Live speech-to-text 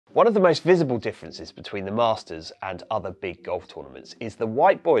One of the most visible differences between the Masters and other big golf tournaments is the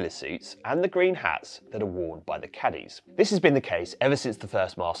white boiler suits and the green hats that are worn by the caddies. This has been the case ever since the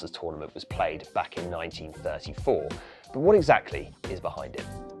first Masters tournament was played back in 1934, but what exactly is behind it?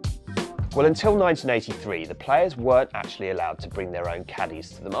 Well, until 1983, the players weren't actually allowed to bring their own caddies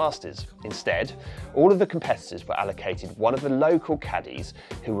to the Masters. Instead, all of the competitors were allocated one of the local caddies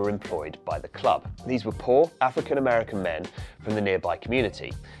who were employed by the club. These were poor African-American men from the nearby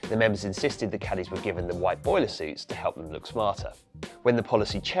community. The members insisted the caddies were given the white boiler suits to help them look smarter. When the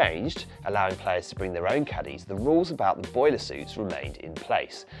policy changed, allowing players to bring their own caddies, the rules about the boiler suits remained in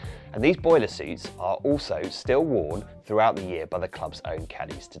place. And these boiler suits are also still worn throughout the year by the club's own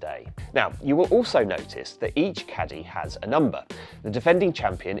caddies today. Now, you will also notice that each caddy has a number. The defending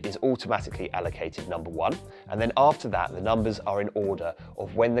champion is automatically allocated number 1, and then after that the numbers are in order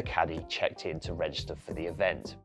of when the caddy checked in to register for the event.